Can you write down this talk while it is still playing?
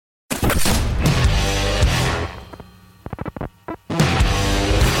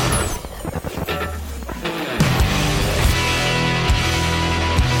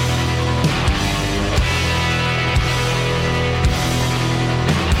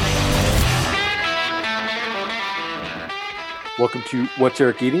Welcome to What's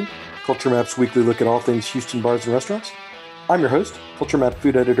Eric Eating, Culture Map's weekly look at all things Houston bars and restaurants. I'm your host, Culture Map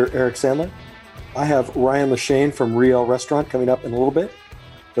food editor Eric Sandler. I have Ryan Lachaine from Riel Restaurant coming up in a little bit.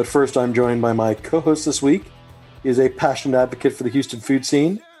 But first, I'm joined by my co-host this week. He is a passionate advocate for the Houston food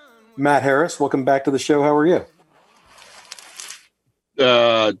scene, Matt Harris. Welcome back to the show. How are you?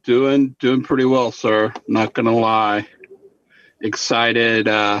 Doing pretty well, sir. Not gonna lie. Excited.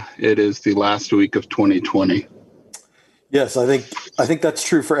 It is the last week of 2020. Yes, I think that's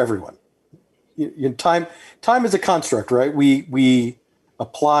true for everyone. Time is a construct, right? We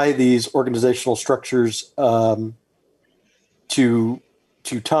apply these organizational structures to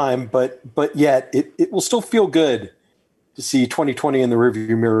time, but yet it will still feel good to see 2020 in the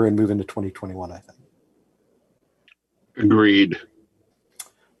rearview mirror and move into 2021, I think. Agreed.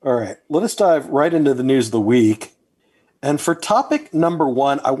 All right, let us dive right into the news of the week. And for topic number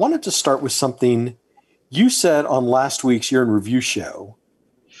one, I wanted to start with something you said on last week's Year in Review show,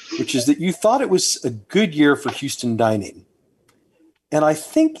 which is that you thought it was a good year for Houston dining. And I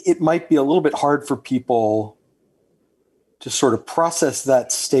think it might be a little bit hard for people to sort of process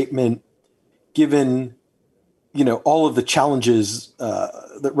that statement, given, all of the challenges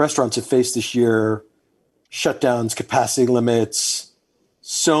that restaurants have faced this year, shutdowns, capacity limits.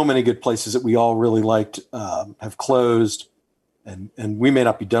 So many good places that we all really liked have closed, and we may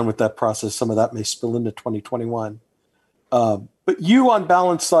not be done with that process. Some of that may spill into 2021. But you, on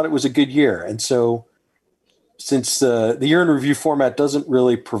balance, thought it was a good year. And so since the Year in Review format doesn't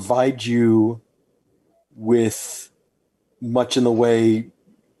really provide you with much in the way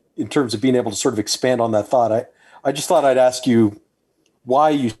in terms of being able to sort of expand on that thought, I just thought I'd ask you why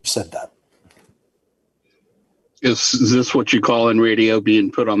you said that. Is this what you call in radio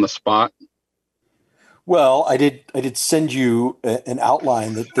being put on the spot? Well, I did send you an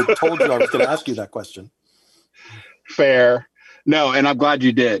outline that told you I was going to ask you that question. Fair. No, and I'm glad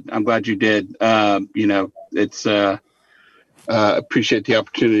you did. It's appreciate the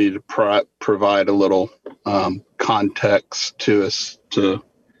opportunity to provide a little context to us to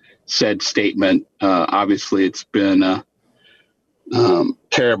said statement. Obviously, it's been a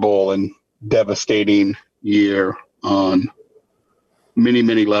terrible and devastating year on many,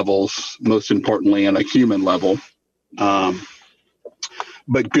 many levels, most importantly on a human level.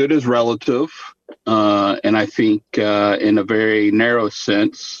 But good is relative. And I think in a very narrow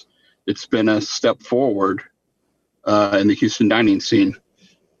sense, it's been a step forward in the Houston dining scene.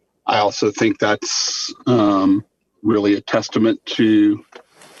 I also think that's really a testament to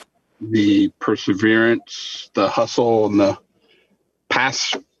the perseverance, the hustle, and the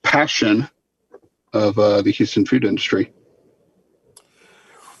passion of the Houston food industry.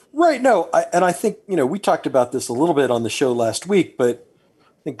 Right. No, I think, we talked about this a little bit on the show last week, but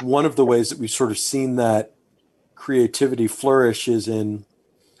I think one of the ways that we've sort of seen that creativity flourish is in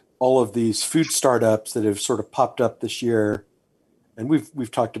all of these food startups that have sort of popped up this year. And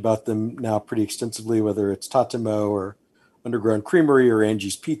we've talked about them now pretty extensively, whether it's Tatamo or Underground Creamery or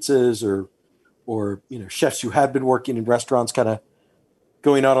Angie's Pizzas or chefs who had been working in restaurants kind of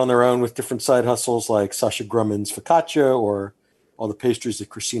going out on their own with different side hustles like Sasha Grumman's Focaccia or all the pastries that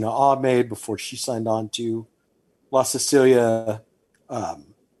Christina Ah made before she signed on to La Sicilia,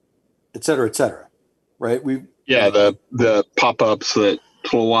 et cetera, right? The pop-ups that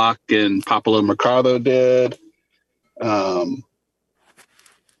Tluwak and Popolo Mercado did.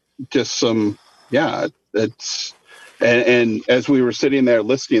 Just some, it's, and as we were sitting there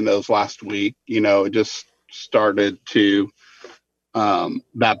listing those last week, it just started to,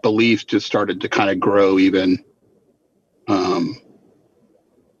 that belief just started to kind of grow even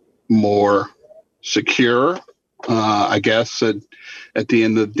more secure. I guess at the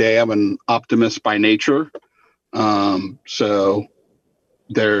end of the day, I'm an optimist by nature. So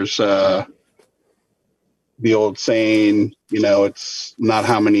there's the old saying, it's not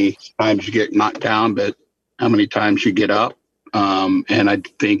how many times you get knocked down, but how many times you get up. And I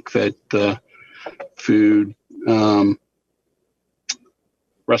think that the food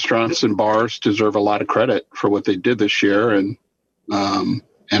restaurants and bars deserve a lot of credit for what they did this year.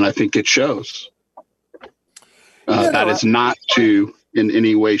 And I think it shows. That is not to, in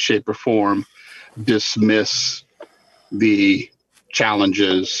any way, shape, or form, dismiss the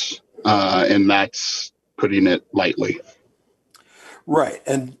challenges, and that's putting it lightly. Right.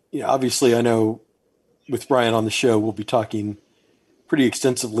 And obviously, I know with Brian on the show, we'll be talking pretty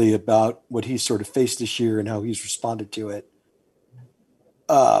extensively about what he's sort of faced this year and how he's responded to it.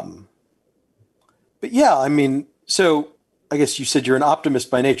 But yeah, so I guess you said you're an optimist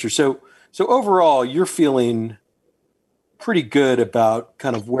by nature. So overall, you're feeling pretty good about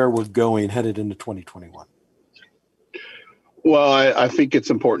kind of where we're going headed into 2021. Well, I think it's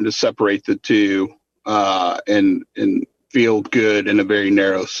important to separate the two and feel good in a very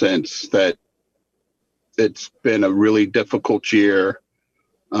narrow sense that it's been a really difficult year.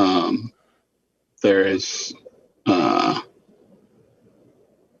 There is,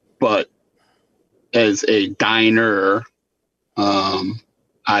 but as a diner,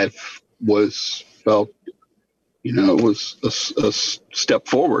 I've felt, it was a step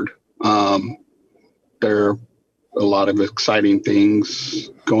forward. There are a lot of exciting things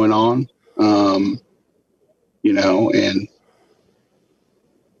going on, and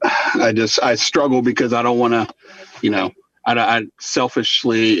I struggle because I don't want to, I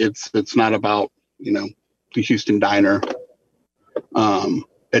selfishly, it's not about, the Houston diner.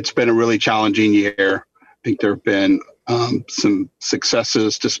 It's been a really challenging year. I think there have been some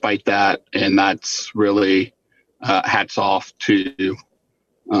successes despite that, and that's really hats off to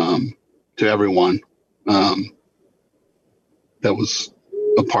everyone that was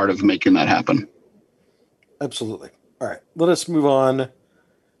a part of making that happen. Absolutely. All right, let us move on.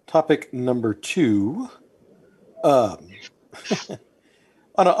 Topic number 2. On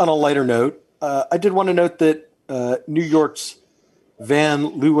a lighter note, I did want to note that New York's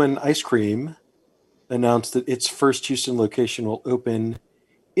Van Leeuwen Ice Cream announced that its first Houston location will open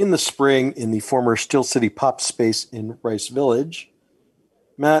in the spring in the former Still City Pop space in Rice Village.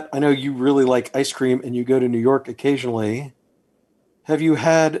 Matt, I know you really like ice cream and you go to New York occasionally. Have you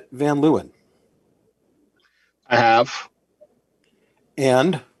had Van Leeuwen? I have.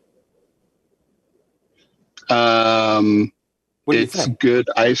 And? What do you it's think? Good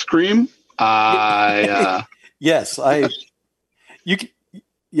ice cream. Yes, I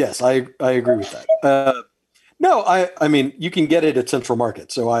agree with that. No, I mean, you can get it at Central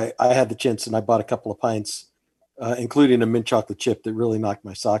Market. So I had the chance and I bought a couple of pints, including a mint chocolate chip that really knocked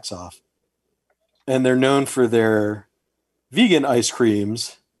my socks off. And they're known for their vegan ice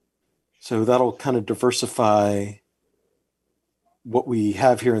creams. So that'll kind of diversify what we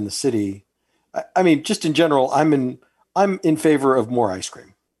have here in the city. I mean, just in general, I'm in favor of more ice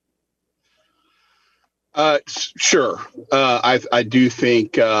cream. Sure. I do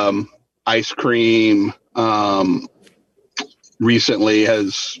think ice cream recently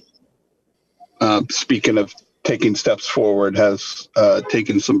has, speaking of taking steps forward, has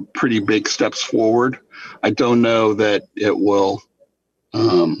taken some pretty big steps forward. I don't know that it will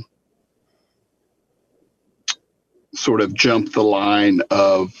sort of jump the line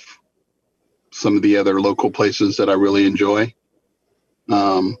of some of the other local places that I really enjoy.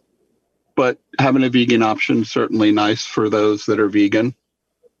 But having a vegan option is certainly nice for those that are vegan.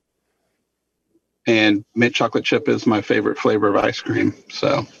 And mint chocolate chip is my favorite flavor of ice cream.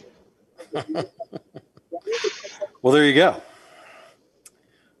 So, well, there you go.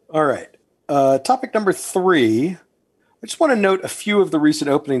 All right. Topic number 3. I just want to note a few of the recent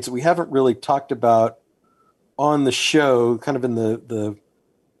openings that we haven't really talked about on the show, kind of in the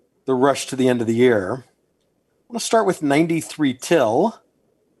rush to the end of the year. I want to start with 93 Till,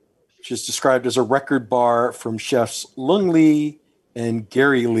 which is described as a record bar from chefs Lung Lee and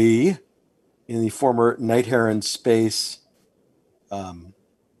Gary Lee in the former Night Heron space.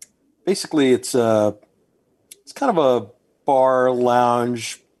 Basically, it's kind of a bar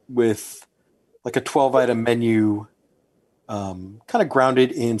lounge with like a 12-item menu, kind of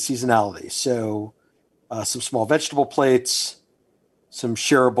grounded in seasonality. So some small vegetable plates, some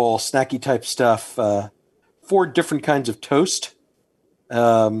shareable snacky type stuff, 4 different kinds of toast,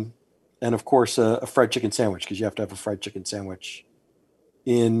 and of course a fried chicken sandwich, because you have to have a fried chicken sandwich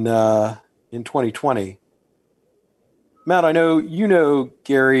in 2020. Matt, I know you know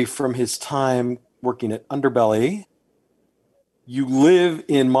Gary from his time working at Underbelly. You live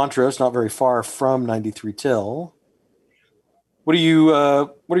in Montrose, not very far from 93 Till. What are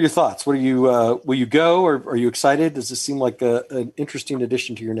your thoughts? Will you go, or are you excited? Does this seem like an interesting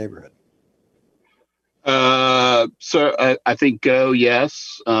addition to your neighborhood? So I think go,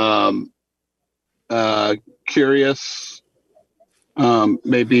 yes. Curious,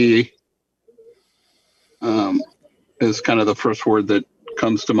 maybe, is kind of the first word that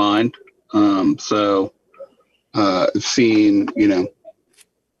comes to mind. So seeing,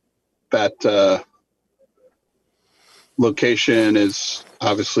 that location is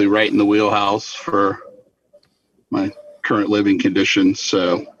obviously right in the wheelhouse for my current living conditions.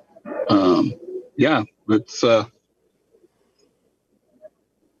 So, yeah, it's,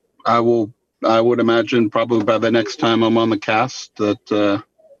 I would imagine probably by the next time I'm on the cast that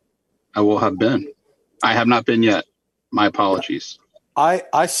I will have been. I have not been yet. My apologies.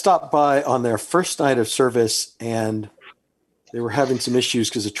 I stopped by on their first night of service, and they were having some issues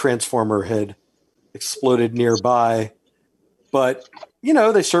because a transformer had exploded nearby. But,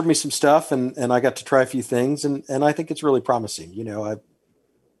 they served me some stuff and I got to try a few things and I think it's really promising.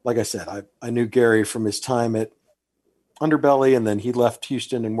 Like I said, I knew Gary from his time at Underbelly, and then he left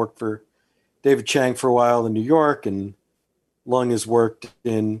Houston and worked for David Chang for a while in New York, and Lung has worked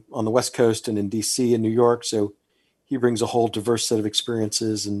on the West Coast and in DC and New York. So he brings a whole diverse set of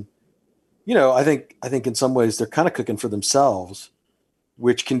experiences. And, I think in some ways they're kind of cooking for themselves,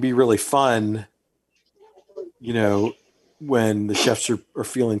 which can be really fun, when the chefs are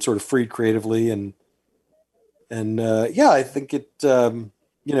feeling sort of free creatively. And I think it,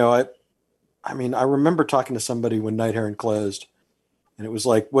 I remember talking to somebody when Night Heron closed, and it was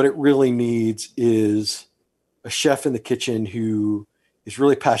like, what it really needs is a chef in the kitchen who is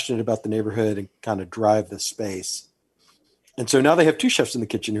really passionate about the neighborhood and kind of drive the space. And so now they have two chefs in the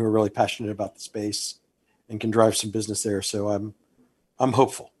kitchen who are really passionate about the space and can drive some business there. So I'm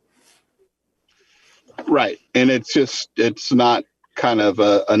hopeful. Right. And it's not kind of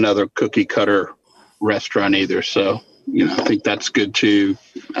another cookie cutter restaurant either. So, I think that's good too.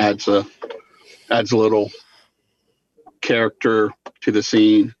 Adds a little character to the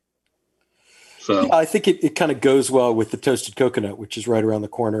scene. So yeah, I think it kind of goes well with the Toasted Coconut, which is right around the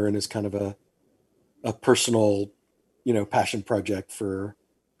corner and is kind of a personal, passion project for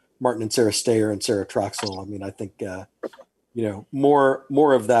Martin and Sarah Stayer and Sarah Troxel. I mean, I think,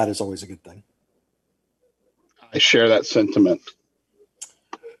 more of that is always a good thing. I share that sentiment.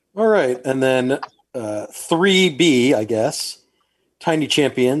 All right. And then 3B, I guess, Tiny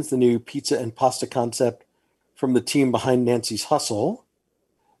Champions, the new pizza and pasta concept from the team behind Nancy's Hustle.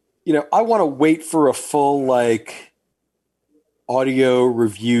 I want to wait for a full audio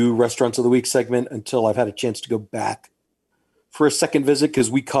review Restaurants of the Week segment until I've had a chance to go back for a second visit, because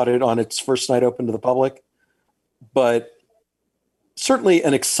we caught it on its first night open to the public. But certainly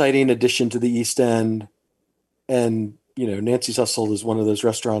an exciting addition to the East End. And, Nancy's Hustle is one of those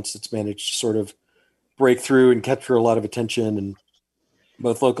restaurants that's managed to sort of break through and capture a lot of attention, and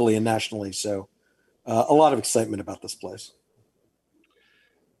both locally and nationally. So a lot of excitement about this place.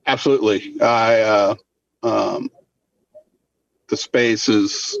 Absolutely. The space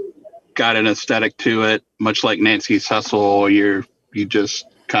has got an aesthetic to it, much like Nancy's Hustle. You just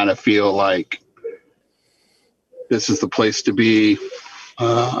kind of feel like this is the place to be.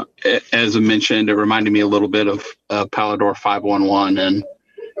 As I mentioned, it reminded me a little bit of Palador 511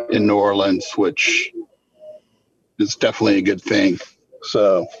 in New Orleans, which is definitely a good thing.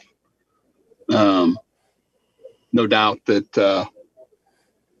 So, no doubt that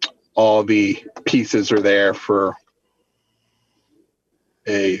all the pieces are there for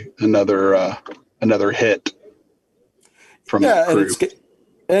another hit from that crew.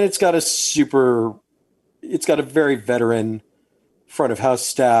 It's got a very veteran front of house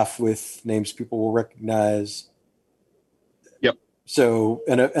staff with names people will recognize. Yep. So,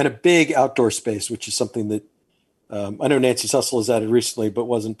 and a big outdoor space, which is something that I know Nancy's Hustle has added recently, but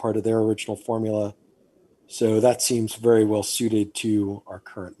wasn't part of their original formula. So that seems very well suited to our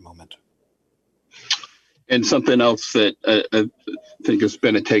current moment. And something else that I think has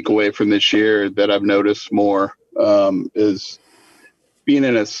been a takeaway from this year that I've noticed more is being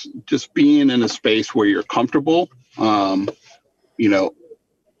in a space where you're comfortable.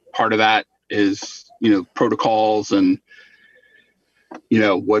 Part of that is, protocols and,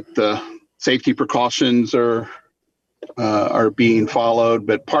 what the safety precautions are being followed.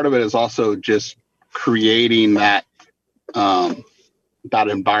 But part of it is also just creating that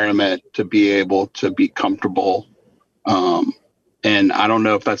environment to be able to be comfortable. And I don't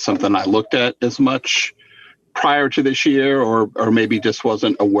know if that's something I looked at as much prior to this year, or maybe just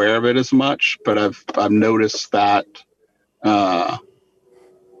wasn't aware of it as much, but I've noticed that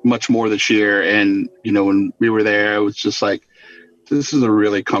much more this year. And, when we were there, it was just like, this is a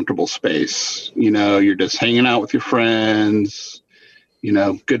really comfortable space. You're just hanging out with your friends,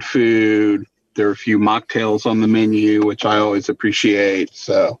 good food. There are a few mocktails on the menu, which I always appreciate.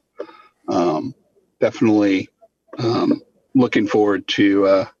 So definitely looking forward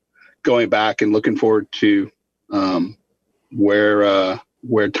to going back and looking forward to where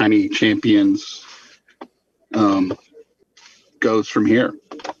Tiny Champions goes from here.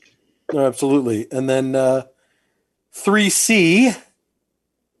 No, absolutely. And then 3C,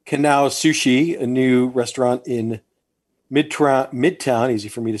 Kanau Sushi, a new restaurant in Midtown, easy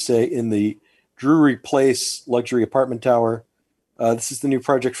for me to say, in the Drewery Place luxury apartment tower. This is the new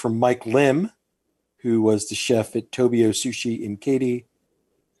project from Mike Lim, who was the chef at Tobio Sushi in Katy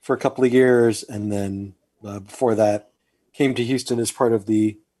for a couple of years. And then before that, came to Houston as part of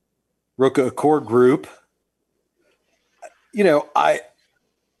the Roca Accor group.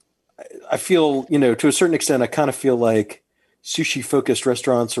 I feel, to a certain extent, I kind of feel like sushi focused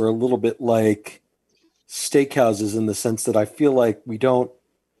restaurants are a little bit like steakhouses in the sense that I feel like we don't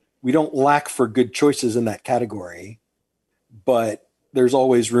lack for good choices in that category, but there's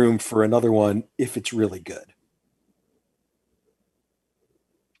always room for another one if it's really good.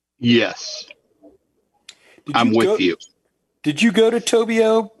 Yes. I'm with you. Did you go to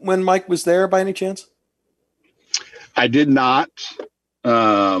Tobio when Mike was there by any chance? I did not.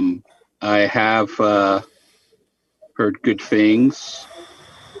 I have heard good things,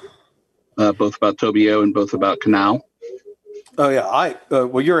 both about Tobio and both about Kanau. Oh yeah,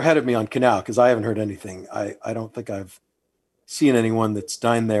 well, you're ahead of me on Kanau because I haven't heard anything. I don't think I've seen anyone that's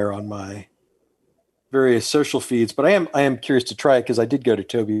dined there on my various social feeds, but I am curious to try it because I did go to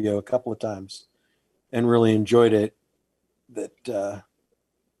Tobio a couple of times and really enjoyed it. That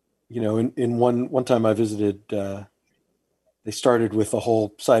in one time I visited, they started with a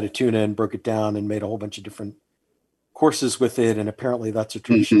whole side of tuna and broke it down and made a whole bunch of different courses with it, and apparently that's a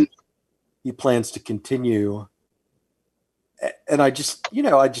tradition he plans to continue. And it's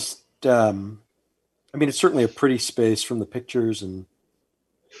certainly a pretty space from the pictures, and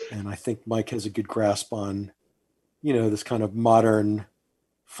I think Mike has a good grasp on, this kind of modern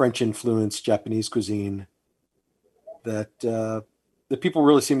French influenced Japanese cuisine that people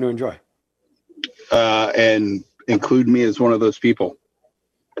really seem to enjoy. And include me as one of those people.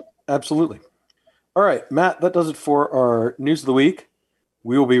 Absolutely. All right, Matt, that does it for our news of the week.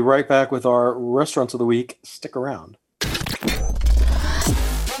 We will be right back with our restaurants of the week. Stick around.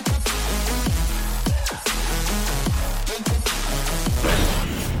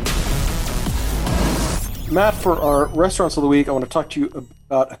 Matt, for our restaurants of the week, I want to talk to you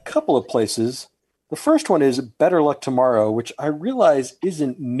about a couple of places. The first one is Better Luck Tomorrow, which I realize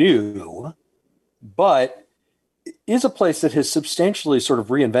isn't new, but is a place that has substantially sort of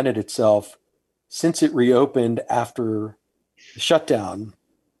reinvented itself since it reopened after the shutdown.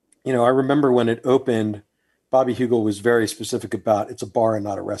 I remember when it opened, Bobby Hugel was very specific about it's a bar and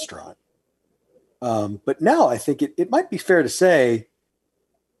not a restaurant. But now I think it might be fair to say,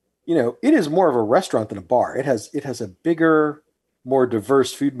 it is more of a restaurant than a bar. It has a bigger, more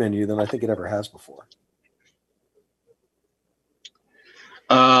diverse food menu than I think it ever has before.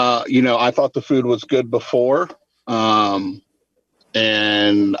 I thought the food was good before.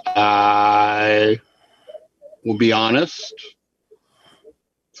 And I will be honest.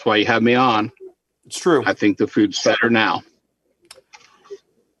 That's why you have me on. It's true. I think the food's better now.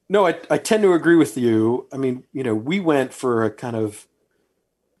 No, I tend to agree with you. I mean, we went for a kind of,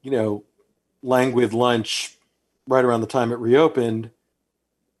 languid lunch right around the time it reopened.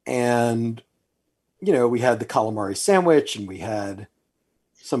 And, we had the calamari sandwich and we had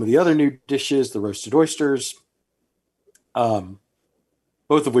some of the other new dishes, the roasted oysters, both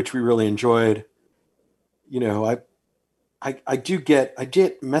of which we really enjoyed. I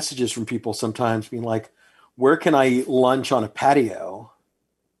get messages from people sometimes being like, where can I eat lunch on a patio?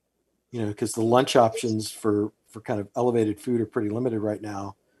 Because the lunch options for kind of elevated food are pretty limited right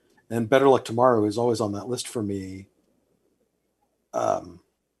now. And Better Luck Tomorrow is always on that list for me. I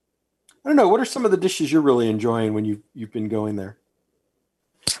don't know. What are some of the dishes you're really enjoying when you've been going there?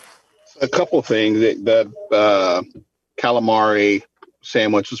 A couple of things. The calamari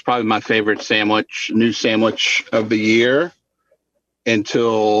sandwich was probably my favorite new sandwich of the year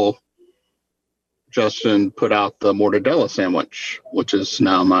until Justin put out the mortadella sandwich, which is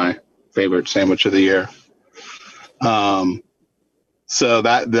now my favorite sandwich of the year. So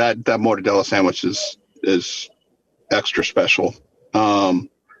that mortadella sandwich is extra special.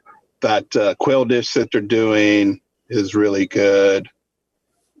 That quail dish that they're doing is really good.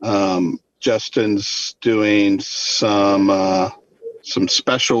 Justin's doing some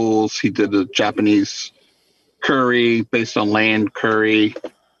specials. He did a Japanese curry based on land curry,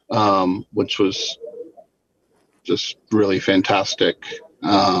 which was just really fantastic.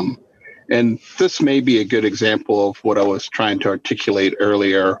 And this may be a good example of what I was trying to articulate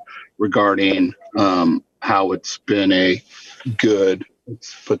earlier regarding how it's been a good,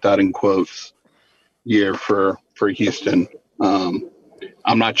 let's put that in quotes, year for Houston.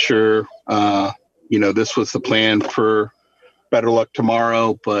 I'm not sure, this was the plan for Better Luck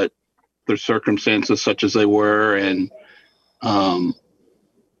Tomorrow, but there's circumstances such as they were. And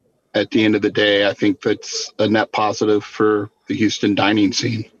at the end of the day, I think that's a net positive for the Houston dining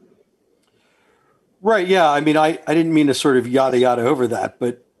scene. Right. Yeah. I mean, I didn't mean to sort of yada yada over that,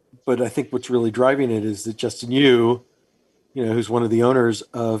 but I think what's really driving it is that Justin who's one of the owners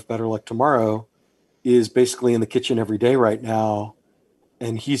of Better Luck Tomorrow, is basically in the kitchen every day right now.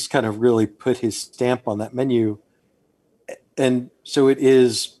 And he's kind of really put his stamp on that menu. And so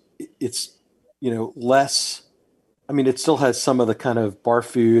it's less, I mean, it still has some of the kind of bar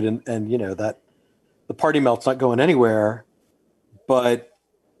food and that the party melt's not going anywhere, but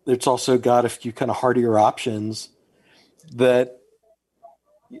it's also got a few kind of heartier options that,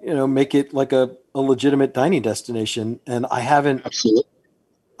 make it like a legitimate dining destination. And Absolutely.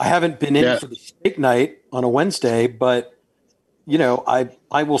 I haven't been in Yeah. for the steak night on a Wednesday, but I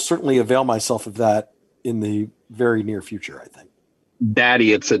will certainly avail myself of that in the very near future, I think.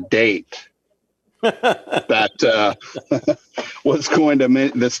 Daddy, it's a date. That was going to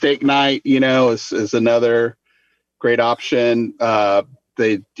the steak night, is another great option.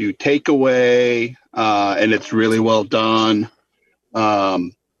 They do takeaway, and it's really well done.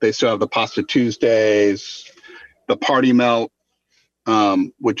 They still have the Pasta Tuesdays, the Party Melt,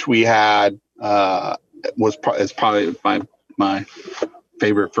 which we had is probably my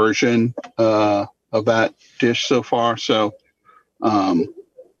favorite version of that dish so far. So,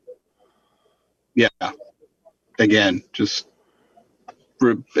 yeah, again, just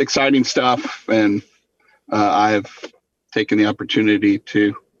exciting stuff, and I've taken the opportunity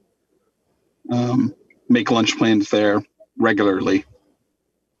to make lunch plans there regularly.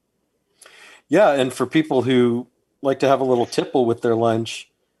 Yeah, and for people who like to have a little tipple with their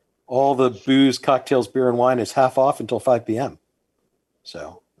lunch, all the booze, cocktails, beer, and wine is half off until 5 p.m.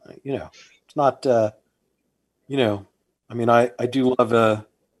 So, it's not, I mean, I do love a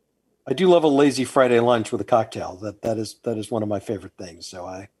lazy Friday lunch with a cocktail. That is one of my favorite things. So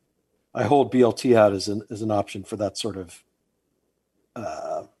I hold BLT out as an option for that sort of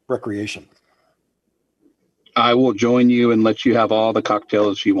recreation. I will join you and let you have all the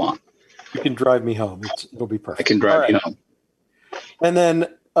cocktails you want. You can drive me home. It'll be perfect. I can drive you home. And then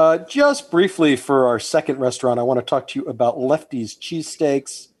just briefly for our second restaurant, I want to talk to you about Lefty's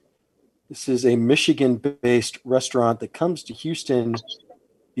Cheesesteaks. This is a Michigan-based restaurant that comes to Houston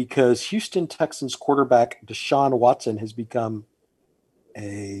because Houston Texans quarterback Deshaun Watson has become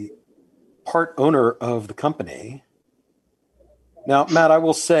a part owner of the company. Now, Matt, I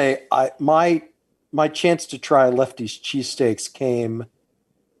will say my chance to try Lefty's Cheesesteaks came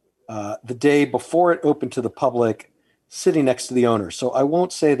the day before it opened to the public, sitting next to the owner. So I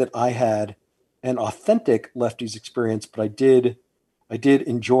won't say that I had an authentic Lefty's experience, but I did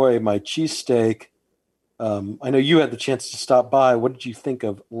enjoy my cheesesteak. I know you had the chance to stop by. What did you think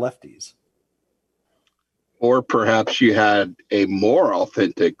of Lefty's? Or perhaps you had a more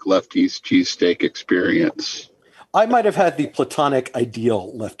authentic Lefty's cheesesteak experience. I might have had the platonic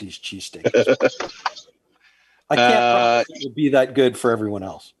ideal Lefty's cheesesteak. I can't promise it will be that good for everyone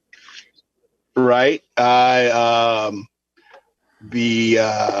else. Right. I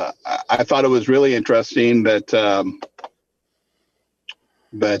thought it was really interesting that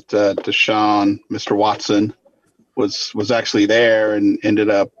Deshaun, Mr. Watson, was actually there and ended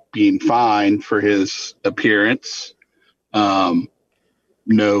up being fined for his appearance. No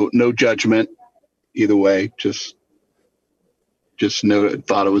judgment either way. Just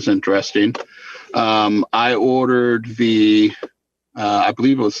thought it was interesting. I ordered I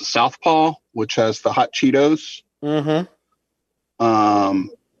believe it was the Southpaw, which has the hot Cheetos. Mm-hmm.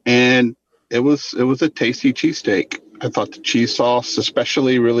 And it was a tasty cheesesteak. I thought the cheese sauce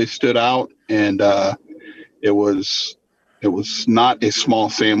especially really stood out, and it was not a small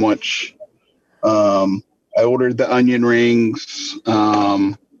sandwich. I ordered the onion rings.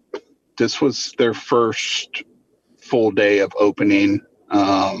 This was their first full day of opening.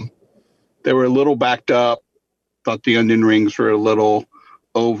 They were a little backed up. Thought the onion rings were a little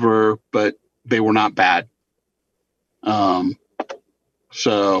over, but they were not bad.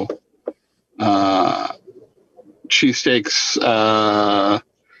 So cheesesteaks,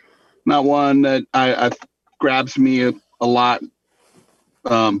 not one that I grabs me a lot.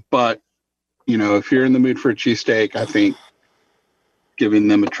 But if you're in the mood for a cheesesteak, I think giving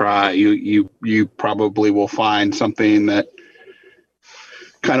them a try, you probably will find something that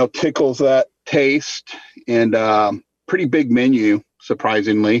kind of tickles that taste, and pretty big menu,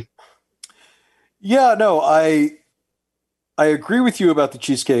 surprisingly. Yeah, no, I agree with you about the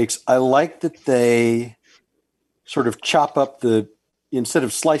cheesecakes. I like that they sort of chop up instead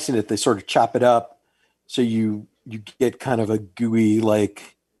of slicing it, they sort of chop it up. So you get kind of a gooey,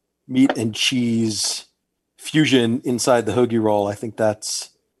 like meat and cheese fusion inside the hoagie roll. I think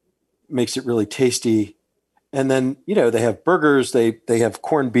makes it really tasty. And then, they have burgers, they have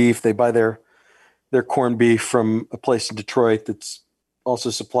corned beef. They buy their corned beef from a place in Detroit that's also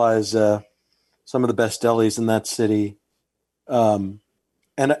supplies some of the best delis in that city. And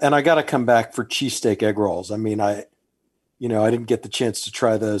I got to come back for cheesesteak egg rolls. I mean, I didn't get the chance to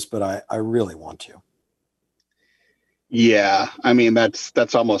try those, but I really want to. Yeah, I mean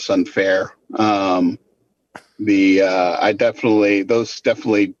that's almost unfair. those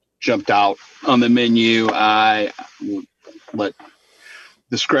definitely jumped out on the menu. I let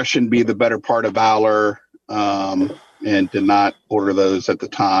discretion be the better part of valor, and did not order those at the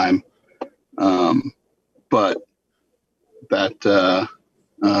time. But that,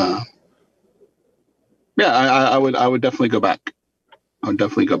 I would definitely go back. I would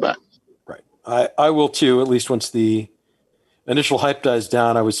definitely go back. Right. I will too, at least once the initial hype dies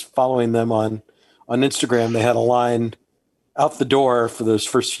down. I was following them on Instagram. They had a line out the door for those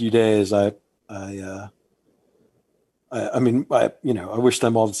first few days. I wish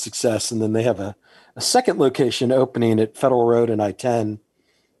them all the success. And then they have a second location opening at Federal Road and I-10,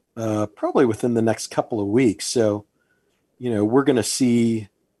 probably within the next couple of weeks. So, we're going to see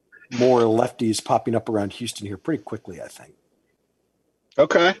more Lefties popping up around Houston here pretty quickly, I think.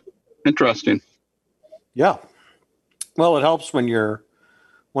 Okay. Interesting. Yeah. Well, it helps when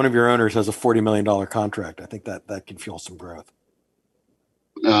one of your owners has a $40 million contract. I think that can fuel some growth.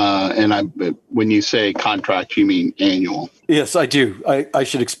 When you say contract, you mean annual? Yes, I do. I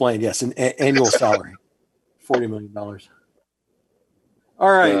should explain. Yes, an annual salary, $40 million.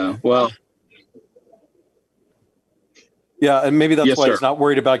 All right. Well. Yeah, and maybe that's why sir. he's not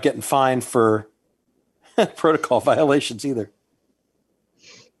worried about getting fined for protocol violations either.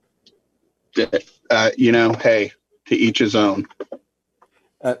 Hey, to each his own.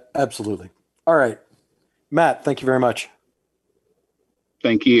 Absolutely. All right. Matt, thank you very much.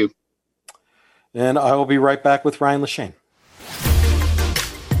 Thank you. And I will be right back with Ryan Lachaine.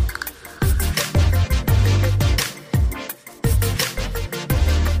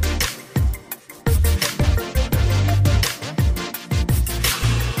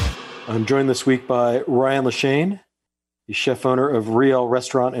 I'm joined this week by Ryan Lachaine, the chef owner of Riel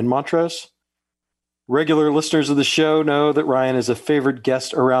Restaurant in Montrose. Regular listeners of the show know that Ryan is a favorite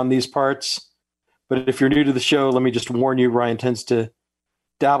guest around these parts. But if you're new to the show, let me just warn you, Ryan tends to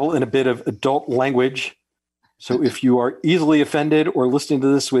dabble in a bit of adult language. So if you are easily offended or listening to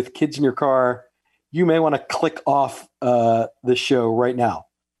this with kids in your car, you may want to click off this show right now,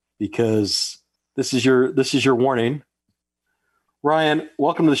 because this is your warning. Ryan,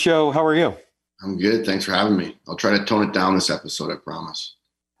 welcome to the show. How are you? I'm good. Thanks for having me. I'll try to tone it down this episode, I promise.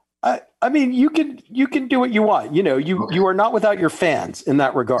 I mean, you can do what you want. Okay. You are not without your fans in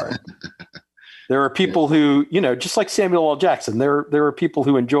that regard. There are people who, just like Samuel L. Jackson, there are people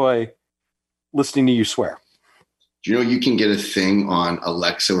who enjoy listening to you swear. Do you know you can get a thing on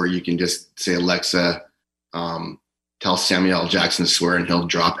Alexa where you can just say, Alexa, tell Samuel L. Jackson to swear, and he'll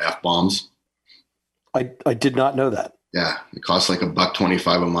drop F-bombs? I did not know that. Yeah, it costs like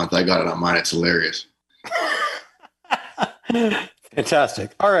 $1.25 a month. I got it on mine. It's hilarious.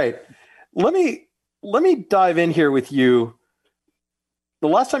 Fantastic. All right. Let me dive in here with you. The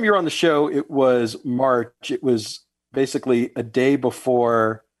last time you were on the show, it was March. It was basically a day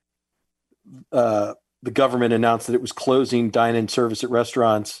before the government announced that it was closing dine-in service at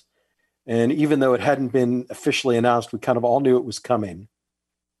restaurants. And even though it hadn't been officially announced, we kind of all knew it was coming.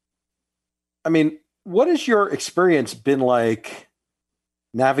 I mean, what has your experience been like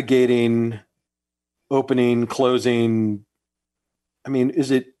navigating opening, closing? I mean, is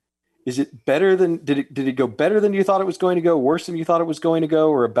it better than did it go better than you thought it was going to go, worse than you thought it was going to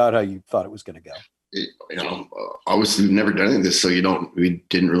go, or about how you thought it was going to go? Obviously we've never done any of this, so we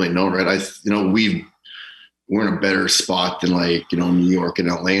didn't really know, right? We're in a better spot than New York and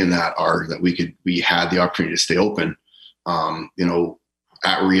LA and that we had the opportunity to stay open.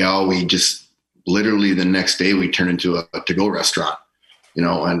 At Riel, we just literally the next day we turned into a to-go restaurant,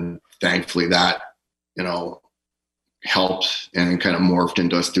 and thankfully that, helped and kind of morphed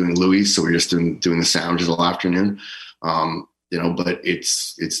into us doing Louie. So we're just doing the sandwiches all afternoon. But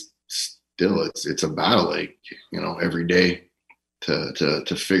it's still, it's a battle, every day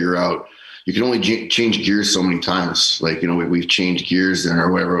to figure out. You can only change gears so many times. We've changed gears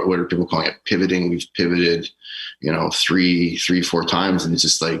or whatever, what are people calling it? Pivoting. We've pivoted, 3-4 times. And it's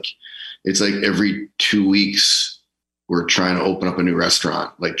just it's like every 2 weeks we're trying to open up a new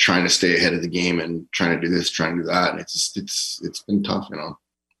restaurant, trying to stay ahead of the game and trying to do this, trying to do that. And it's been tough,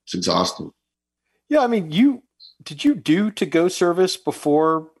 it's exhausting. Yeah. I mean, did you do to-go service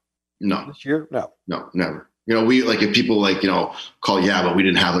before this year? No, never. We if people call, but we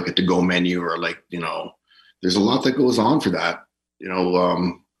didn't have a to-go menu or there's a lot that goes on for that.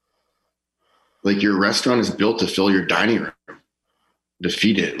 Your restaurant is built to fill your dining room, to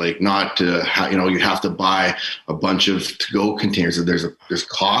feed it, not to you have to buy a bunch of to-go containers. There's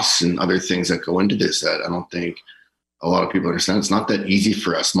costs and other things that go into this that I don't think a lot of people understand. It's not that easy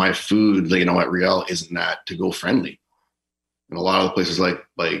for us. My food, at Riel isn't that to-go friendly. And a lot of the places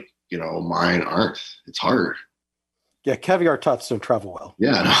mine aren't. It's hard. Yeah, caviar tots don't travel well.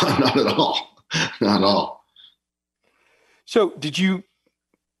 Yeah, no, not at all. Not at all. So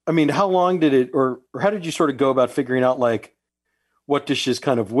how long did it, or how did you sort of go about figuring out like what dishes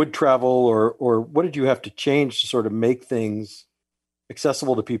kind of would travel, or what did you have to change to sort of make things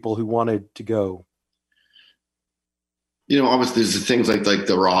accessible to people who wanted to go? Obviously there's the things like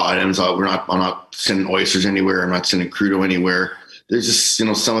the raw items. I'm not sending oysters anywhere. I'm not sending crudo anywhere. There's just,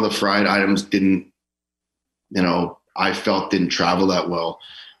 some of the fried items I felt didn't travel that well.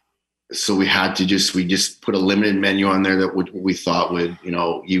 So we just put a limited menu on there that we thought would,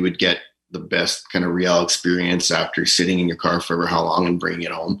 you would get the best kind of Riel experience after sitting in your car for ever how long and bringing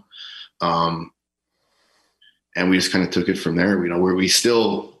it home. And we just kind of took it from there, where we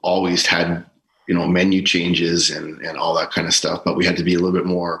still always had, menu changes and all that kind of stuff, but we had to be a little bit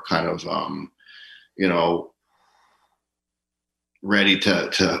more kind of, ready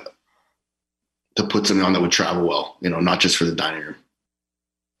to put something on that would travel well, not just for the dining room.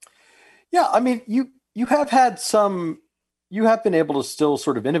 Yeah. I mean, you have been able to still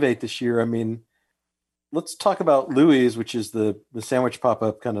sort of innovate this year. I mean, let's talk about Louie's, which is the sandwich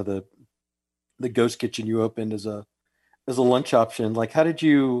pop-up, kind of the ghost kitchen you opened as a lunch option. Like, how did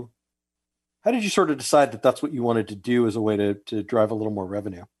you sort of decide that that's what you wanted to do as a way to drive a little more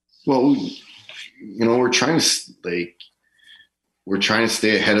revenue? Well, we're trying to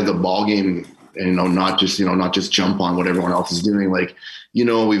stay ahead of the ball game and, not just jump on what everyone else is doing. Like,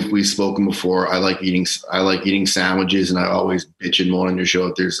 we've spoken before. I like eating sandwiches, and I always bitch and moan on your show.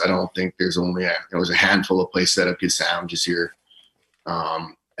 I don't think there's only there's a handful of places that have good sandwiches here.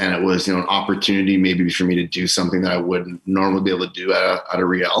 And it was, an opportunity maybe for me to do something that I wouldn't normally be able to do at a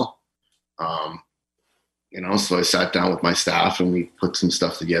Riel. So I sat down with my staff and we put some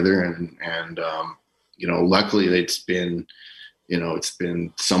stuff together and luckily it's been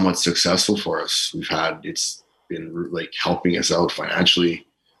somewhat successul for us. It's been like helping us out financially,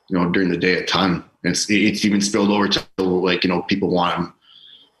 during the day a ton. It's even spilled over to people want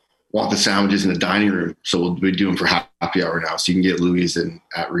the sandwiches in the dining room. So we'll be doing for happy hour now. So you can get Louie's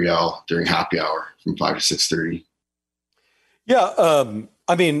at Riel during happy hour from 5 to 6:30. Yeah.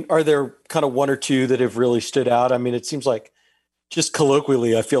 I mean, are there kind of one or two that have really stood out? I mean, it seems like just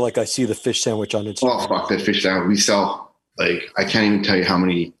colloquially, I feel like I see the fish sandwich on Instagram. Oh, fuck that fish sandwich. We sell, I can't even tell you how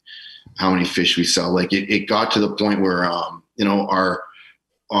many fish we sell. Like it got to the point where, our,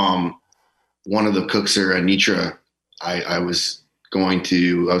 one of the cooks there at Nitra, I was going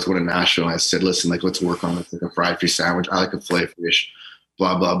to Nashville and I said, listen, like, let's work on like a fried fish sandwich. I like a fillet of fish,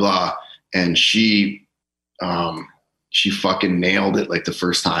 blah, blah, blah. And she fucking nailed it like the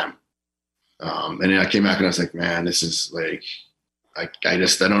first time. And then I came back and I was like, man, this is like, I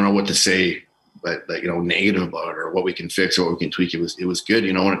don't know what to say, but like, negative about it or what we can fix or what we can tweak. It was good,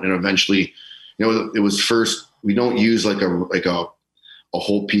 and eventually, it was first, we don't use like a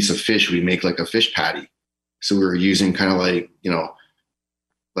whole piece of fish. We make like a fish patty. So we were using kind of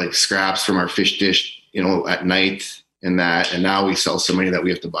like scraps from our fish dish, at night and now we sell so many that we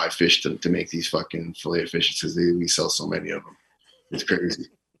have to buy fish to make these fucking fillet of fish because we sell so many of them. It's crazy.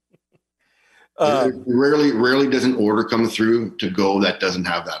 Rarely does an order come through to go that doesn't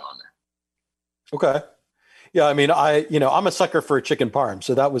have that on there. Okay. Yeah. I mean, I'm a sucker for a chicken parm.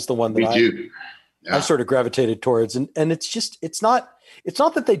 So that was the one that I sort of gravitated towards. And it's not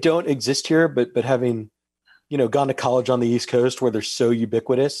that they don't exist here, but having, gone to college on the East Coast where they're so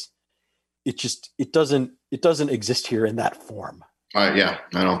ubiquitous, it doesn't exist here in that form. Yeah,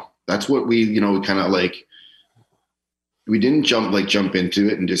 I know. That's what we kind of like. We didn't jump into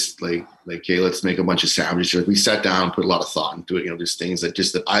it and just like, hey, let's make a bunch of sandwiches. Like we sat down and put a lot of thought into it. There's things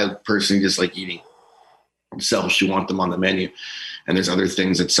that I personally just like eating themselves. You want them on the menu, and there's other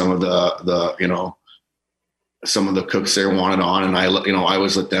things that some of the some of the cooks there wanted on, and I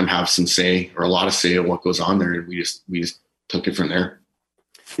always let them have some say or a lot of say on what goes on there, and we just took it from there.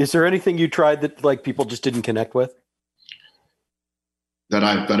 Is there anything you tried that like people just didn't connect with? That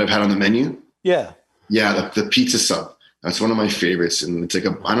I've had on the menu? Yeah. Yeah, the pizza sub. That's one of my favorites. And it's like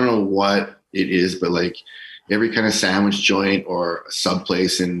I don't know what it is, but like every kind of sandwich joint or sub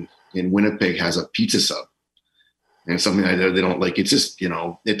place in Winnipeg has a pizza sub. And it's something they don't like. It's just,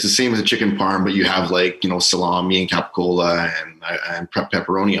 it's the same as a chicken parm, but you have like, salami and capicola and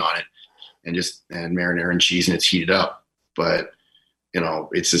pepperoni on it and marinara and cheese, and it's heated up. But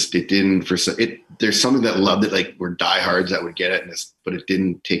it's just, there's something that loved it. Like we're diehards that would get it, but it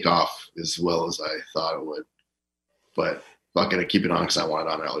didn't take off as well as I thought it would. But fuck it, I keep it on because I want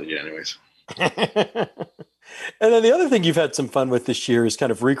it on. I'll eat it anyways. And then the other thing you've had some fun with this year is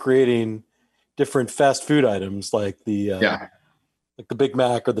kind of recreating different fast food items like like the Big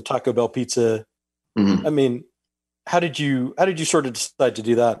Mac or the Taco Bell pizza. Mm-hmm. I mean, how did you sort of decide to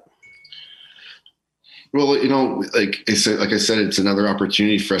do that? Well, like I said, it's another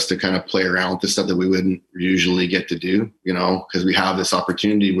opportunity for us to kind of play around with the stuff that we wouldn't usually get to do, because we have this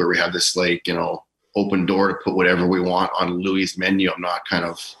opportunity where we have this open door to put whatever we want on Louie's menu. I'm not kind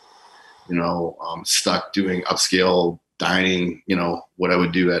of, stuck doing upscale dining, what I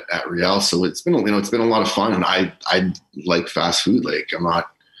would do at Riel. So it's been, it's been a lot of fun, and I like fast food. Like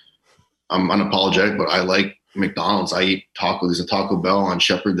I'm unapologetic, but I like McDonald's. I eat taco. There's a Taco Bell on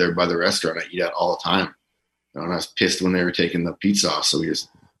Shepherd there by the restaurant. I eat at all the time. And I was pissed when they were taking the pizza off. So we just,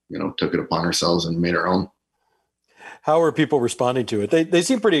 took it upon ourselves and made our own. How are people responding to it? They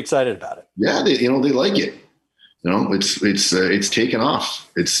seem pretty excited about it. Yeah. They like it. It's taken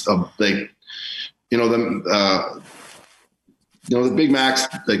off. It's the Big Mac's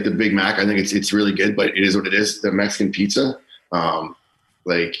like the Big Mac. I think it's really good, but it is what it is. The Mexican pizza. I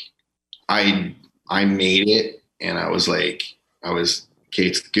made it and I was okay,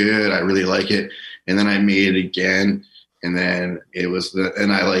 it's good. I really like it. And then I made it again. And then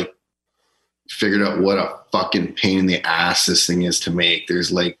I figured out what a fucking pain in the ass this thing is to make.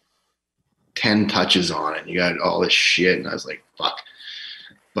 There's 10 touches on it. You got all this shit. And I was like, fuck.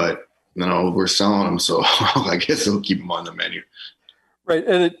 But we're selling them. So I guess we'll keep them on the menu. Right.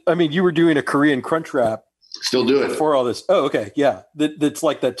 And you were doing a Korean crunch wrap. Still do it. For all this. Oh, okay. Yeah. That's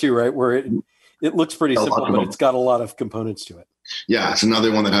like that too, right? Where it looks pretty simple, but it's got a lot of components to it. Yeah. It's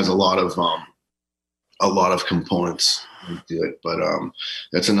another one that has a lot of components to it, but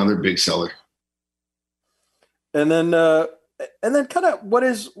that's another big seller. And then kind of what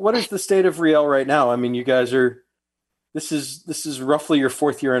is the state of Riel right now? You guys this is roughly your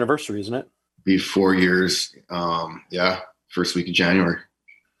 4th year anniversary, isn't it? Be 4 years. Yeah. First week of January.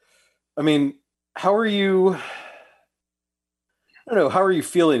 How are you? I don't know. How are you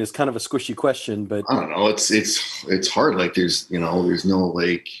feeling? It's kind of a squishy question, but I don't know. It's hard. there's no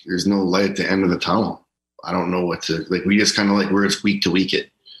light at the end of the tunnel. I don't know what to we just kind of we're just week to week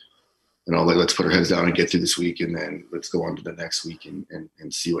it, let's put our heads down and get through this week, and then let's go on to the next week and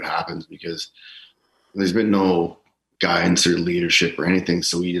see what happens, because there's been no guidance or leadership or anything.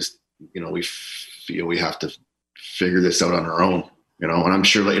 So we just, we feel we have to figure this out on our own, and I'm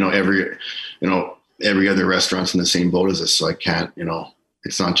sure that, every other restaurant's in the same boat as us. So I can't,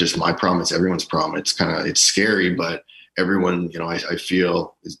 it's not just my problem, it's everyone's problem. It's scary, but everyone, I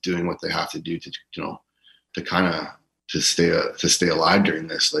feel is doing what they have to do to stay alive during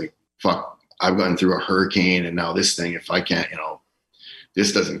this. Fuck, I've gone through a hurricane, and now this thing, if I can't,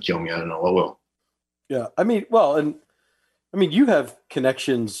 this doesn't kill me, I don't know what will. Yeah. You have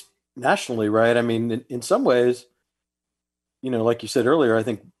connections nationally, right? In some ways, like you said earlier, I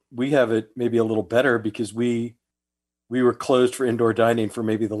think we have it maybe a little better because we were closed for indoor dining for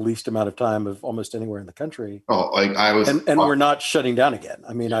maybe the least amount of time of almost anywhere in the country. Oh, I was, and we're not shutting down again.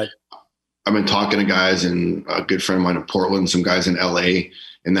 I've been talking to guys, and a good friend of mine in Portland, some guys in LA,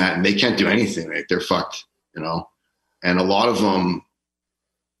 and they can't do anything. They're fucked, and a lot of them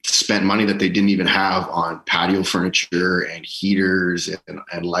spent money that they didn't even have on patio furniture and heaters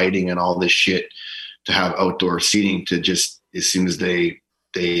and lighting and all this shit to have outdoor seating, to just, as soon as they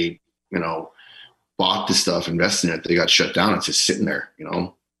bought the stuff, invested in it, they got shut down. It's just sitting there,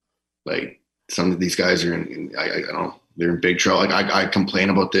 some of these guys are they're in big trouble. I complain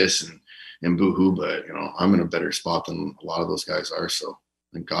about this and boo-hoo, but I'm in a better spot than a lot of those guys are. So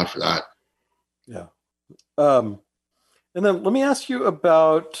thank God for that. Yeah. And then let me ask you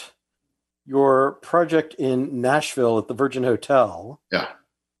about your project in Nashville at the Virgin Hotel. Yeah.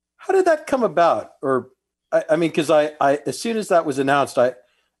 How did that come about? Or, because I as soon as that was announced, I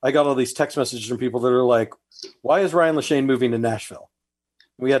got all these text messages from people that are like, why is Ryan Lachaine moving to Nashville?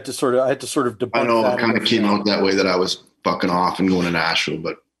 I had to sort of debunk that. I know it kind of came out that way, that I was fucking off and going to Nashville,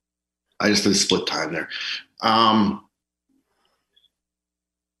 but I just did a split time there.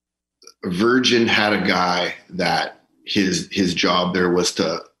 Virgin had a guy that his job there was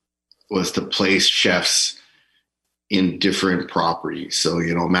to place chefs in different properties. So,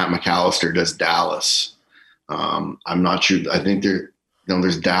 Matt McAllister does Dallas. I'm not sure. I think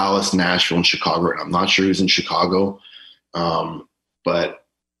there's Dallas, Nashville, and Chicago. And I'm not sure who's in Chicago. But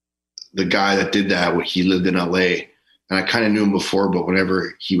the guy that did that, he lived in LA, and I kind of knew him before, but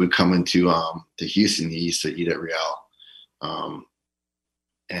whenever he would come into to Houston, he used to eat at Riel.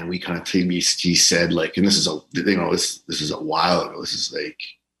 And we kind of, he said, and this is this is a while ago. This is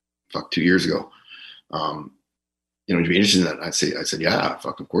 2 years ago. Would you be interested in that? I said, yeah,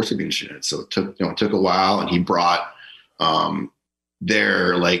 of course I'd be interested in it. So it took a while, and he brought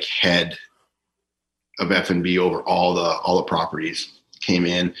their head of F&B over all the properties, came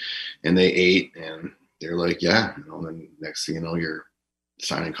in, and they ate, and they're like, yeah, then next thing you know, you're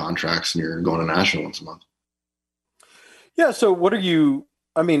signing contracts and you're going to Nashville once a month. Yeah. So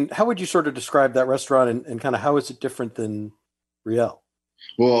how would you sort of describe that restaurant and kind of how is it different than Riel?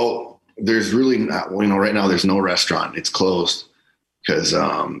 Well, there's really not, right now there's no restaurant. It's closed because,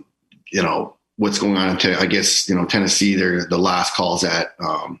 what's going on in, I guess, Tennessee, the last call's at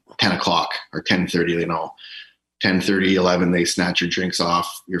 10 o'clock or 10:30, 10:30, 11, they snatch your drinks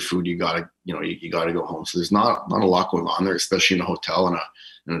off, your food, you gotta go home. So there's not a lot going on there, especially in a hotel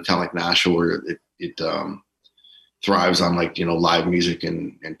in a town like Nashville where it thrives on live music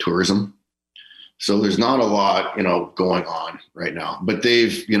and tourism. So there's not a lot, going on right now, but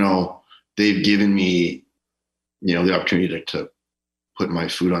they've given me, the opportunity to put my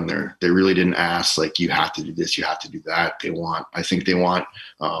food on there. They really didn't ask like, you have to do this, you have to do that. I think they want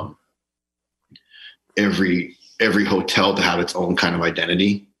every hotel to have its own kind of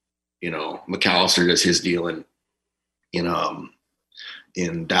identity. McAllister does his deal in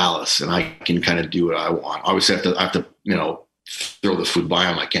Dallas, and I can kind of do what I want. Obviously I have to throw the food by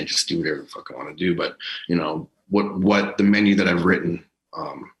them. I can't just do whatever the fuck I want to do, but what the menu that I've written,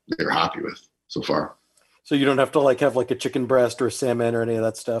 they're happy with so far. So you don't have to have a chicken breast or a salmon or any of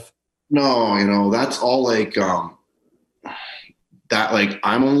that stuff? No, that's all I'm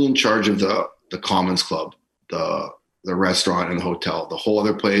only in charge of the Commons Club, the restaurant and the hotel. The whole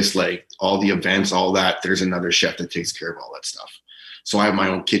other place, all the events, all that, there's another chef that takes care of all that stuff. So I have my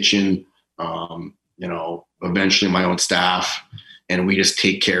own kitchen, eventually my own staff, and we just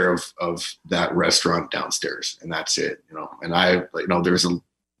take care of that restaurant downstairs, and that's it. And I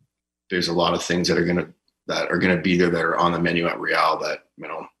there's a lot of things that are gonna be there that are on the menu at Riel that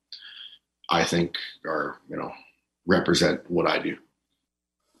I think are represent what I do.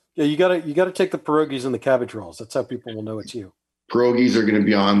 Yeah, you gotta take the pierogies and the cabbage rolls. That's how people will know it's you. Pierogies are going to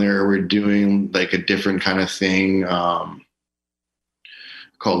be on there. We're doing a different kind of thing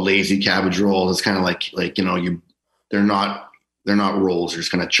called lazy cabbage rolls. It's kind of they're not rolls. They're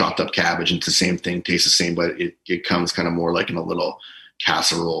just kind of chopped up cabbage. It's the same thing, tastes the same, but it comes kind of more in a little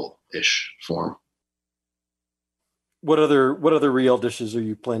casserole-ish form. What other Riel dishes are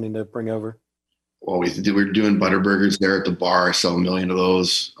you planning to bring over? Well, we're doing butter burgers there at the bar. I sell 1 million of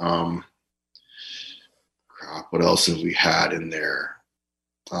those. What else have we had in there?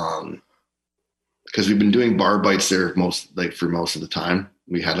 Because we've been doing bar bites there for most of the time.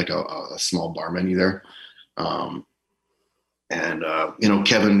 We had a small bar menu there.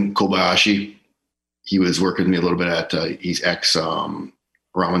 Kevin Kobayashi, he was working with me a little bit at he's ex Ramen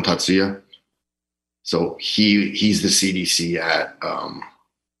Tatsuya. So he's the CDC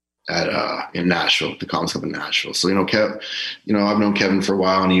in Nashville, the Commons Club in Nashville. So, I've known Kevin for a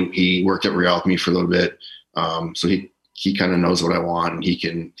while, and he worked at Riel with me for a little bit. So he kind of knows what I want, and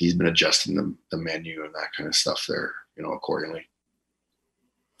he's been adjusting the menu and that kind of stuff there, accordingly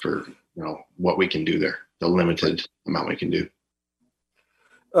for, what we can do there, the limited amount we can do.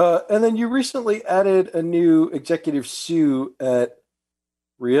 And then you recently added a new executive sous at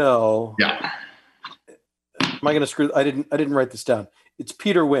Riel. Yeah. Am I going to screw? I didn't write this down. It's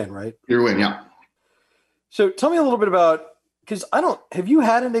Peter Wynn, right? Peter Wynn, yeah. So tell me a little bit about, because have you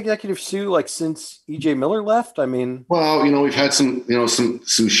had an executive sous since EJ Miller left? I mean, well, we've had some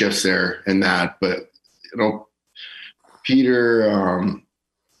sous chefs there and that, but Peter,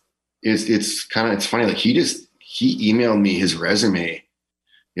 it's funny. He emailed me his resume,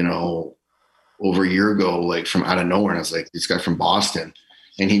 over a year ago, from out of nowhere. And I was like, this guy from Boston,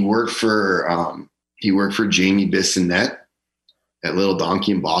 and he worked for Jamie Bissonnette at Little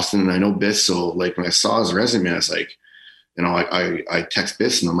Donkey in Boston. And I know Biss. So when I saw his resume, I was like, I text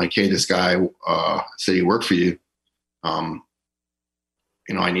Biss and I'm like, hey, this guy said he worked for you. I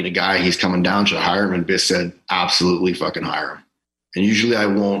need a guy. He's coming down. Should I hire him? And Biss said, absolutely fucking hire him. And usually I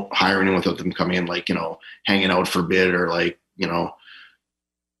won't hire anyone without them coming in, hanging out for a bit or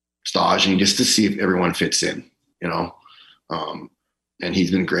staging just to see if everyone fits in, and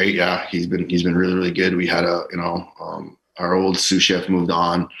he's been great. Yeah. He's been really, really good. We had our old sous chef moved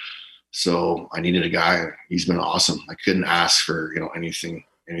on. So I needed a guy. He's been awesome. I couldn't ask for,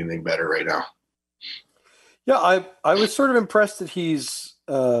 anything better right now. Yeah. I was sort of impressed that he's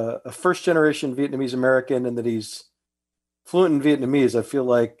a first generation Vietnamese American and that he's fluent in Vietnamese. I feel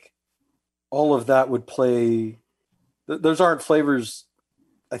like all of that would play. Those aren't flavors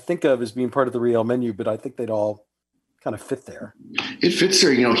I think of as being part of the Riel menu, but I think they'd all kind of fit there. It fits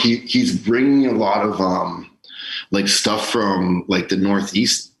there. He's bringing a lot of stuff from the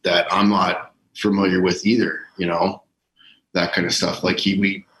Northeast that I'm not familiar with either, that kind of stuff.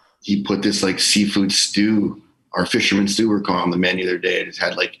 He put this seafood stew our fisherman stew were on the menu the other day. It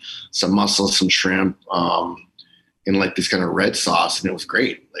had like some mussels, some shrimp, in like this kind of red sauce, and it was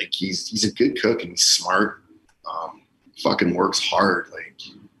great. Like he's a good cook and he's smart. Fucking works hard. Like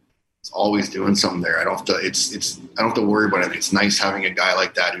he's always doing something there. I don't have to. I don't have to worry about it. It's nice having a guy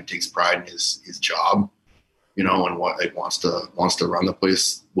like that who takes pride in his job, you know, and what like wants to run the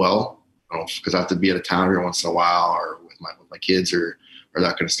place well. I don't know, because I have to be out of town every once in a while, or with my kids, or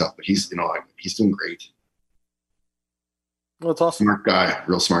that kind of stuff. But he's, you know, like, he's doing great. Well, it's awesome. Smart guy,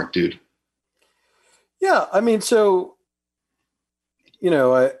 real smart dude. Yeah, I mean, so, you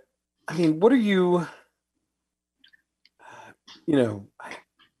know, I mean, what are you? You know,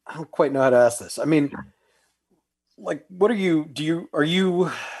 I don't quite know how to ask this. I mean, like, what are you? Are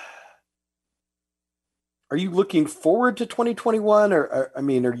you looking forward to 2021, or I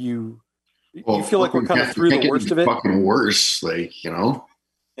mean, are you? Well, you feel like we're kind of through the worst of it? Fucking worse, like, you know.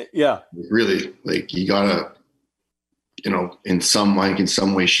 Yeah. Really, like you gotta, you know, in some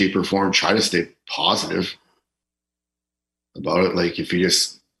way, shape, or form, try to stay positive about it. Like if you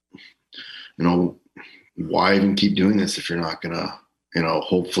just, you know, why even keep doing this if you're not gonna, you know,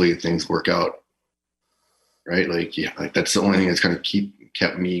 hopefully things work out, right? Like, yeah, like that's the only thing that's kind of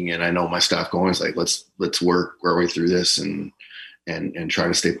kept me, and I know my staff going is like, let's work our way through this and try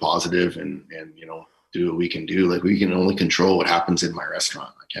to stay positive and you know, do what we can do. Like we can only control what happens in my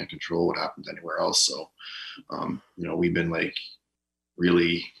restaurant. I can't control what happens anywhere else. So, you know, we've been like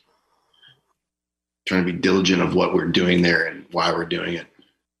really trying to be diligent of what we're doing there and why we're doing it.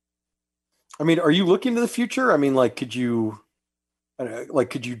 I mean, are you looking to the future? I mean, like, could you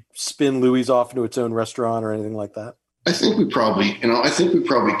spin Louie's off into its own restaurant or anything like that? I think we probably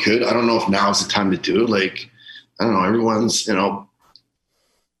could. I don't know if now is the time to do it. Like, I don't know. Everyone's, you know,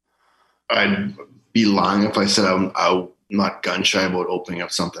 I'd be lying if I said I'm not gun shy about opening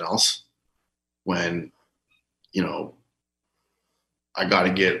up something else when, you know, I got to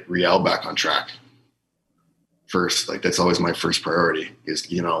get Riel back on track first. Like that's always my first priority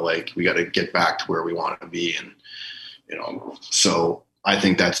is, you know, like we got to get back to where we want to be. And, you know, so I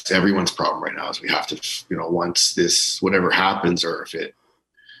think that's everyone's problem right now is we have to, you know, once this, whatever happens, or if it,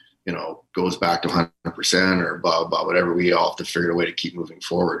 you know, goes back to 100% or blah, blah, whatever, we all have to figure out a way to keep moving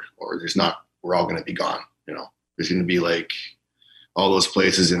forward, or we're all going to be gone. You know, there's going to be like all those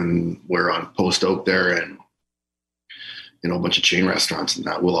places and we're on Post Oak there and, you know, a bunch of chain restaurants and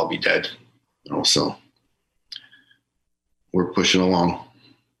that will all be dead, you know, so we're pushing along.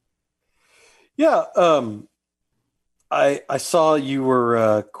 Yeah. I saw you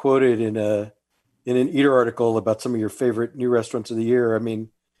were quoted in an Eater article about some of your favorite new restaurants of the year. I mean,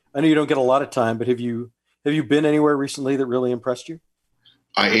 I know you don't get a lot of time, but have you been anywhere recently that really impressed you?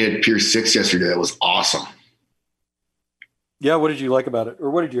 I ate at Pier 6 yesterday. That was awesome. Yeah. What did you like about it? Or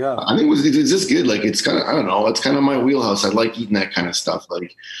what did you have? I think it's just good. Like, it's kind of, I don't know, it's kind of my wheelhouse. I like eating that kind of stuff.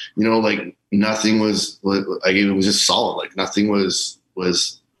 Like, you know, like nothing was like, it was just solid. Like nothing was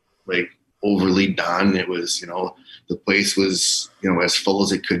like overly done. It was, you know, the place was, you know, as full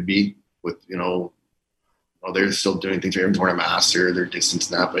as it could be with, you know, well, they're still doing things. Everyone's wearing a mask or their distance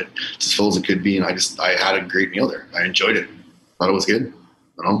and that, but it's as full as it could be. And I had a great meal there. I enjoyed it. Thought it was good.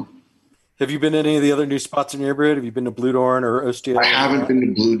 You know? Have you been to any of the other new spots in your neighborhood? Have you been to Blue Dorn or Ostia? I haven't been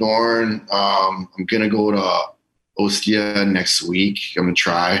to Blue Dorn. I'm going to go to Ostia next week. I'm going to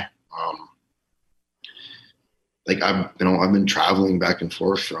try. Like I've been traveling back and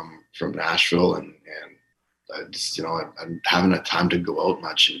forth from Nashville and I just, you know, I haven't had time to go out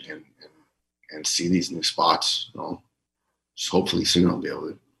much and see these new spots, you know. Just hopefully soon I'll be able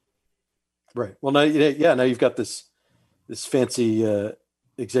to. Right. Well, now you've got this fancy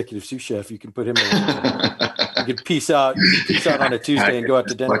executive sous chef. You can put him in. You can peace out on a Tuesday and go out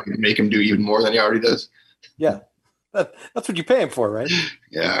to dinner. Make him do even more than he already does. Yeah. That's what you pay him for, right?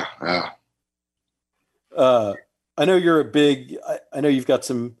 Yeah. I know you're I know you've got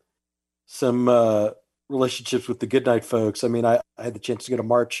some relationships with the Goodnight folks. I mean, I had the chance to go to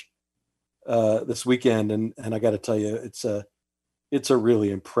March this weekend, and I got to tell you, it's a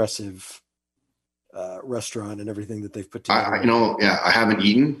really impressive restaurant and everything that they've put together. I haven't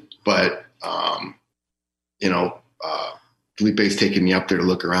eaten, but you know, Felipe's taking me up there to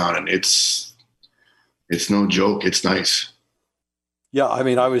look around, and it's no joke. It's nice. Yeah, I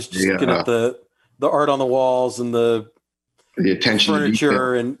mean, I was just looking at the art on the walls and the attention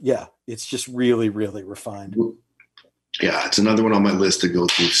furniture, and yeah, it's just really, really refined. Yeah, it's another one on my list to go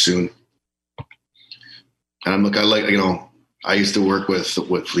through soon. And I used to work with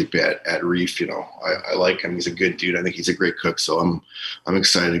Felipe at Reef. You know, I like him. He's a good dude. I think he's a great cook. So I'm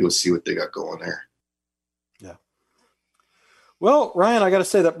excited to go see what they got going there. Yeah. Well, Ryan, I got to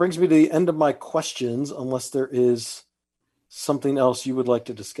say that brings me to the end of my questions, unless there is something else you would like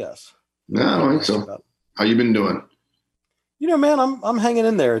to discuss. No, I don't think so. How you been doing? Man, I'm hanging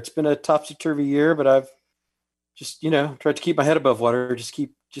in there. It's been a topsy-turvy year, but I've just, tried to keep my head above water. Just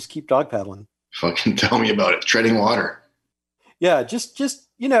keep dog paddling. Fucking tell me about it. Treading water. Yeah, just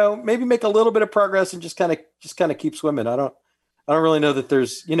maybe make a little bit of progress and just kind of keep swimming. I don't really know that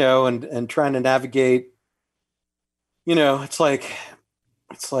there's, and trying to navigate, it's like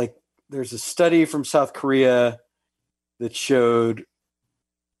there's a study from South Korea that showed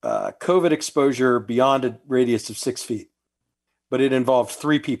COVID exposure beyond a radius of 6 feet, but it involved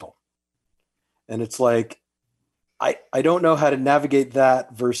 3 people. And it's like, I don't know how to navigate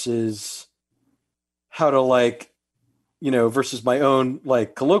that versus how to versus my own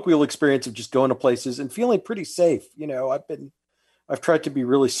colloquial experience of just going to places and feeling pretty safe. I've tried to be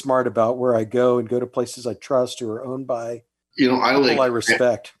really smart about where I go and go to places I trust who are owned by people I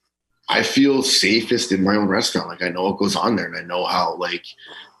respect. I feel safest in my own restaurant. Like I know what goes on there and I know how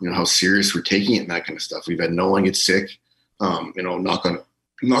how serious we're taking it and that kind of stuff. We've had no one get sick, knock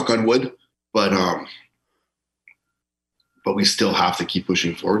on wood, but we still have to keep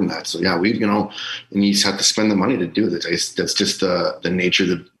pushing forward in that. So yeah, and you just have to spend the money to do it. That's just the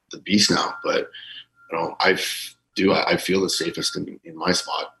nature of the beast now. But I feel the safest in my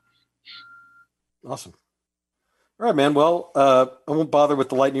spot. Awesome. All right, man. Well, I won't bother with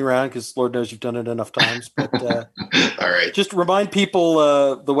the lightning round because Lord knows you've done it enough times. But all right, just remind people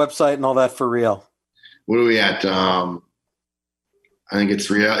the website and all that for Riel. What are we at? I think it's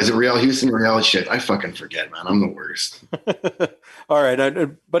Riel. Is it Riel Houston? Riel shit. I fucking forget, man. I'm the worst. All right,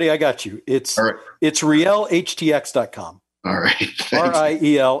 buddy, I got you. It's rielhtx.com. All right.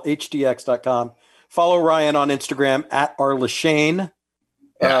 RIELHTX.com. Follow Ryan on Instagram at @Lachaine.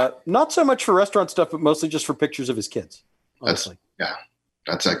 Yeah. Not so much for restaurant stuff, but mostly just for pictures of his kids. Honestly.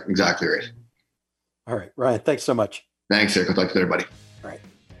 That's exactly right. All right, Ryan, thanks so much. Thanks, Eric. Good luck to everybody. All right.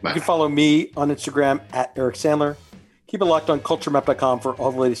 Bye. You can follow me on Instagram at Eric Sandler. Keep it locked on culturemap.com for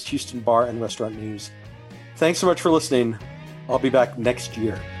all the latest Houston bar and restaurant news. Thanks so much for listening. I'll be back next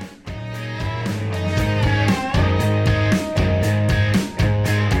year.